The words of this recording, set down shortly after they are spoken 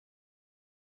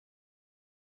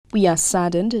We are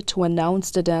saddened to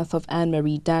announce the death of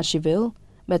Marie Darcheville,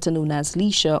 better known as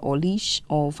Leisha or Leash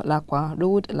of Lacroix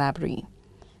Road, Labrie,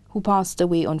 who passed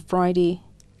away on Friday,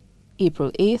 April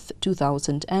 8,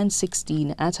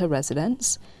 2016 at her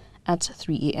residence at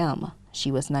 3 a.m.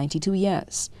 She was 92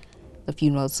 years. The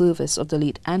funeral service of the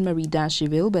late Marie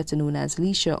Darcheville, better known as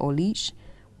Leisha or Leash,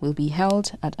 will be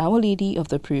held at Our Lady of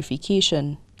the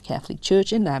Purification Catholic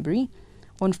Church in Labrie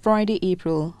on Friday,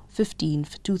 April 15,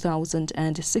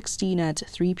 2016 at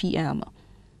 3 p.m.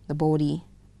 The body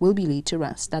will be laid to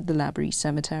rest at the Labrie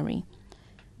Cemetery.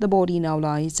 The body now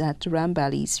lies at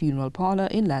Rambali's funeral parlor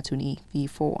in Latune,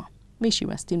 V4. May she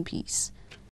rest in peace.